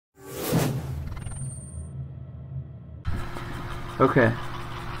Okay.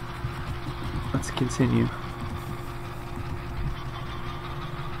 Let's continue.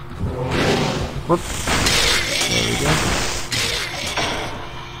 Whoops. There we go.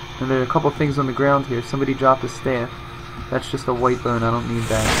 And there are a couple things on the ground here. Somebody dropped a staff. That's just a white bone. I don't need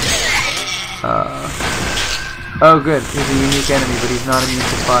that. Oh, good. He's a unique enemy, but he's not immune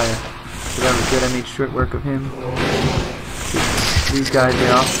to fire. So that was good. I made short work of him. Take these guys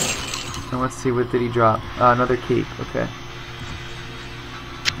out. And let's see, what did he drop? Another cape. Okay.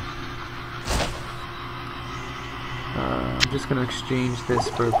 I'm just going to exchange this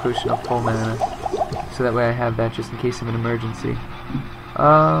for a potion of full mana. So that way I have that just in case of an emergency.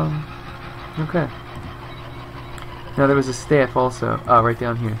 Okay. Now there was a staff also. Right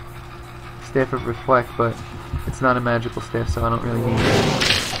down here. Staff of Reflect, but it's not a magical staff, so I don't really need it.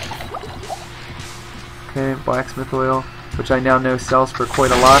 Okay, blacksmith oil, which I now know sells for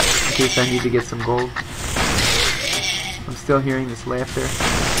quite a lot, in case I need to get some gold. I'm still hearing this laughter,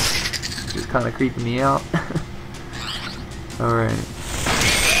 which is kind of creeping me out. Alright.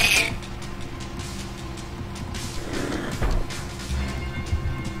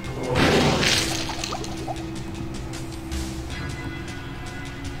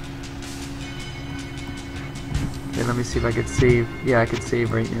 Okay, let me see if I could save. Yeah, I could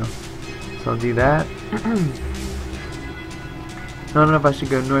save right now. So I'll do that. I don't know if I should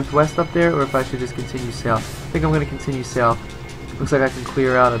go northwest up there or if I should just continue south. I think I'm going to continue south. Looks like I can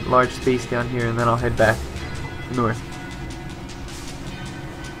clear out a large space down here and then I'll head back north.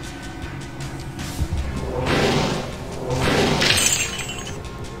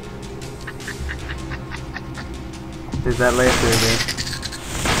 There's that laughter again.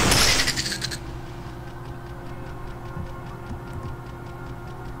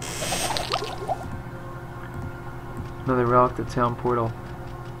 Another relic to town portal.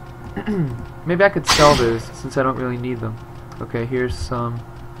 Maybe I could sell those since I don't really need them. Okay, here's some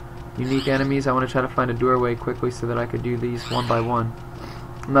unique enemies. I want to try to find a doorway quickly so that I could do these one by one.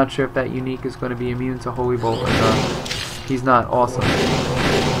 I'm not sure if that unique is going to be immune to Holy Bolt or not. He's not. Awesome.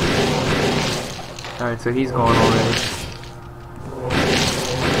 Alright, so he's gone already.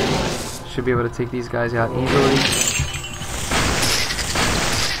 Should be able to take these guys out easily.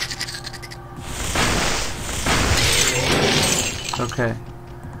 Okay,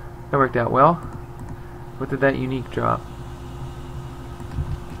 that worked out well. What did that unique drop?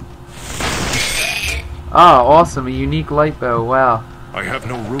 Ah, awesome, a unique light bow, wow. I have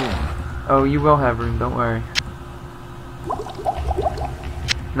no room. Oh, you will have room, don't worry.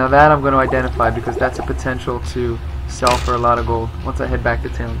 Now that I'm going to identify because that's a potential to sell for a lot of gold once I head back to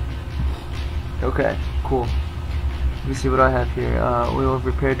town. Okay, cool. Let me see what I have here. Oil of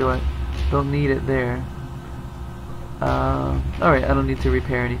repair, don't need it there. Alright, I don't need to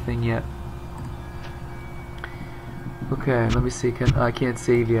repair anything yet. Okay, let me see. I can't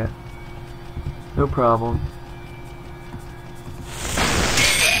save yet. No problem.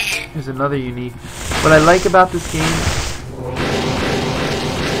 There's another unique. What I like about this game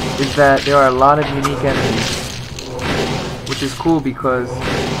is that there are a lot of unique enemies, which is cool because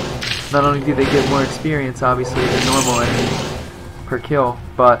not only do they get more experience, obviously, than normal enemies per kill,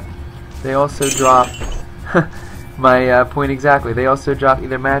 but they also drop my point exactly. They also drop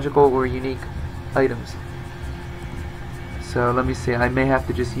either magical or unique items. So let me see. I may have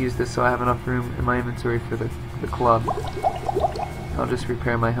to just use this so I have enough room in my inventory for the club. I'll just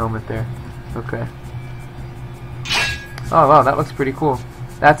repair my helmet there. Okay. Oh wow, that looks pretty cool.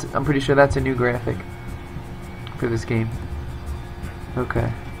 I'm pretty sure that's a new graphic for this game.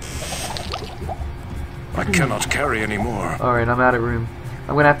 Okay. I cannot carry anymore. Alright, I'm out of room.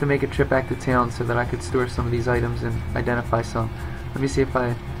 I'm going to have to make a trip back to town so that I could store some of these items and identify some. Let me see if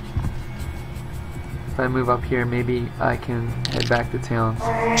I move up here, maybe I can head back to town.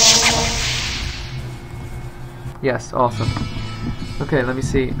 Yes, awesome. Okay, let me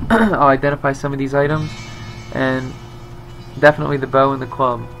see. I'll identify some of these items and definitely the bow and the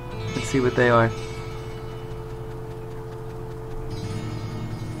club. Let's see what they are.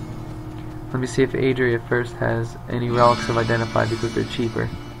 Let me see if Adria first has any relics of identify because they're cheaper.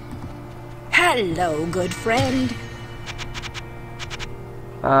 Hello, good friend.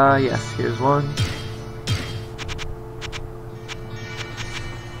 Yes, here's one.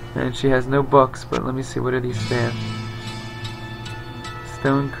 And she has no books, but let me see, what are these staffs?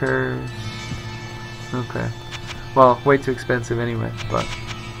 Stone curves. Okay. Well, way too expensive anyway, but...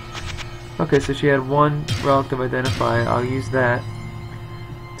 Okay, so she had one relic of identify. I'll use that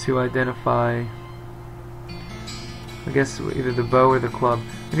to identify, I guess, either the bow or the club.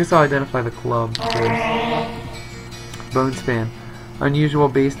 I guess I'll identify the club first. Bone span. Unusual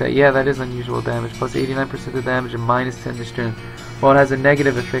base that, yeah, that is unusual damage. Plus 89% of damage and minus 10 to strength. Well, it has a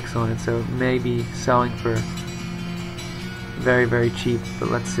negative affix on it, so it may be selling for very, very cheap, but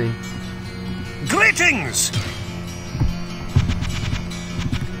let's see. Greetings!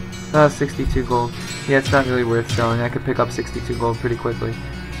 62 gold. Yeah, it's not really worth selling. I could pick up 62 gold pretty quickly,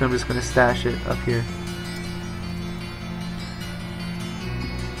 so I'm just going to stash it up here.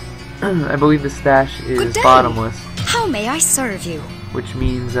 I believe the stash is bottomless. How may I serve you? Which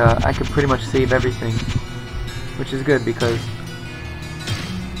means I can pretty much save everything, which is good because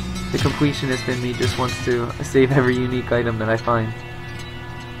the completionist in me just wants to save every unique item that I find.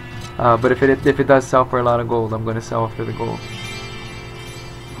 But if it does sell for a lot of gold, I'm going to sell it for the gold.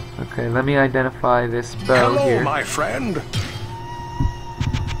 Okay, let me identify this bow here. Hello, my friend.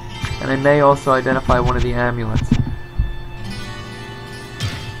 And I may also identify one of the amulets.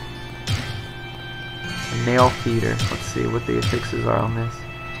 A nail feeder. Let's see what the affixes are on this.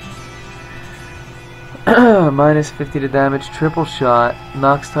 Minus 50 to damage, triple shot,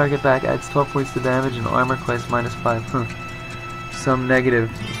 knocks target back, adds 12 points to damage, and armor class minus 5. Some negative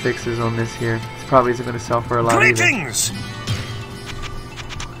affixes on this here. This probably isn't going to sell for a lot Greetings! either.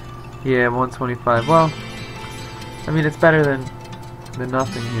 Yeah, 125. Well, I mean, it's better than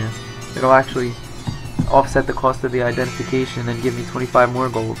nothing here. It'll actually offset the cost of the identification and give me 25 more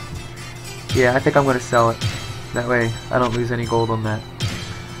gold. Yeah, I think I'm going to sell it. That way, I don't lose any gold on that.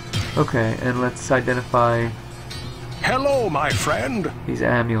 Okay, and let's identify... Hello, my friend. These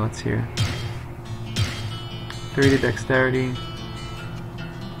amulets here. 3 to dexterity.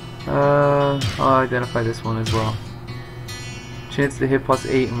 I'll identify this one as well. Chance to hit plus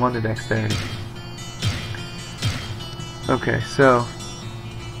 8 and 1 to dexterity. Okay, so...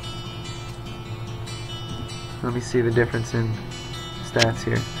 let me see the difference in stats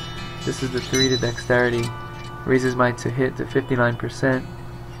here. This is the 3 to dexterity. Raises my to hit to 59%.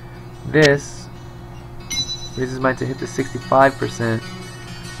 This raises my to hit to 65%.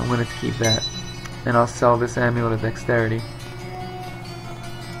 I'm going to keep that. And I'll sell this amulet of dexterity.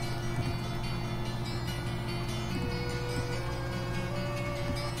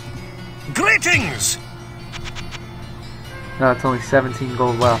 Greetings! No, it's only 17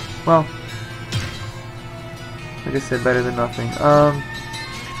 gold left. Well, like I said, better than nothing.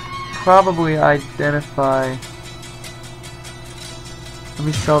 Probably identify... let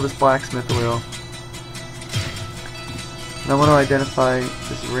me sell this blacksmith oil. And I want to identify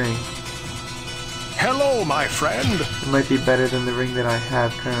this ring. Hello, my friend. It might be better than the ring that I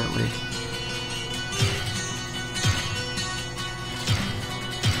have currently.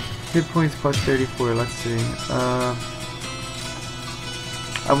 Hit points plus 34, let's see.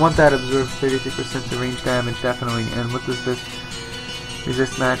 I want that absorb 33% to range damage, definitely. And what does this?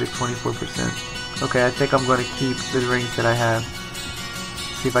 Resist magic 24%. Okay, I think I'm going to keep the rings that I have.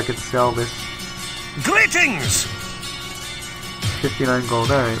 See if I could sell this. Greetings! 59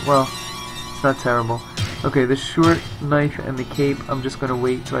 gold, alright, well, it's not terrible. Okay, the short knife and the cape, I'm just going to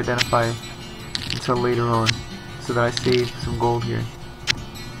wait to identify until later on, so that I save some gold here.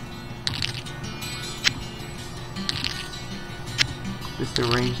 Just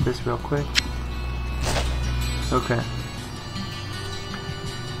arrange this real quick. Okay.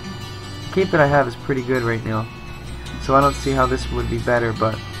 The cape that I have is pretty good right now, so I don't see how this would be better,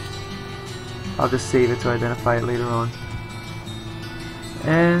 but I'll just save it to identify it later on.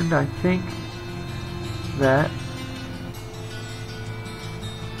 And I think that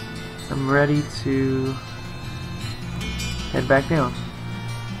I'm ready to head back down.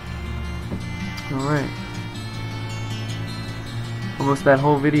 Alright. Almost that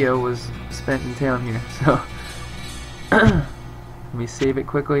whole video was spent in town here, so let me save it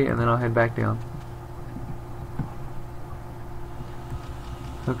quickly and then I'll head back down.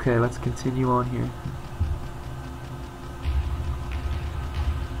 Okay, let's continue on here.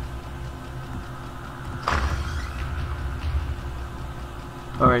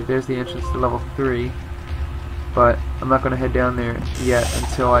 Alright, there's the entrance to level 3, but I'm not going to head down there yet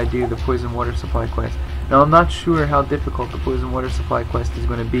until I do the poison water supply quest. Now, I'm not sure how difficult the poison water supply quest is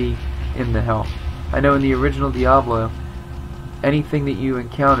going to be in the hell. I know in the original Diablo, anything that you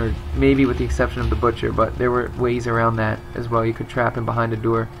encountered, maybe with the exception of the butcher, but there were ways around that as well. You could trap him behind a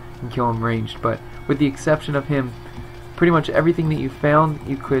door and kill him ranged, but with the exception of him, pretty much everything that you found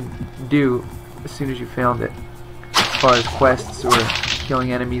you could do as soon as you found it, as far as quests or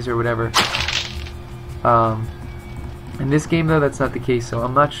killing enemies or whatever. In this game though, that's not the case, so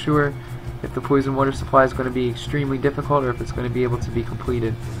I'm not sure if the poison water supply is going to be extremely difficult or if it's going to be able to be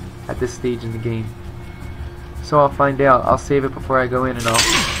completed at this stage in the game. So I'll find out. I'll save it before I go in and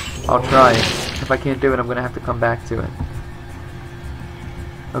I'll try it. If I can't do it, I'm going to have to come back to it.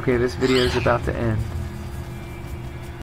 Okay, this video is about to end.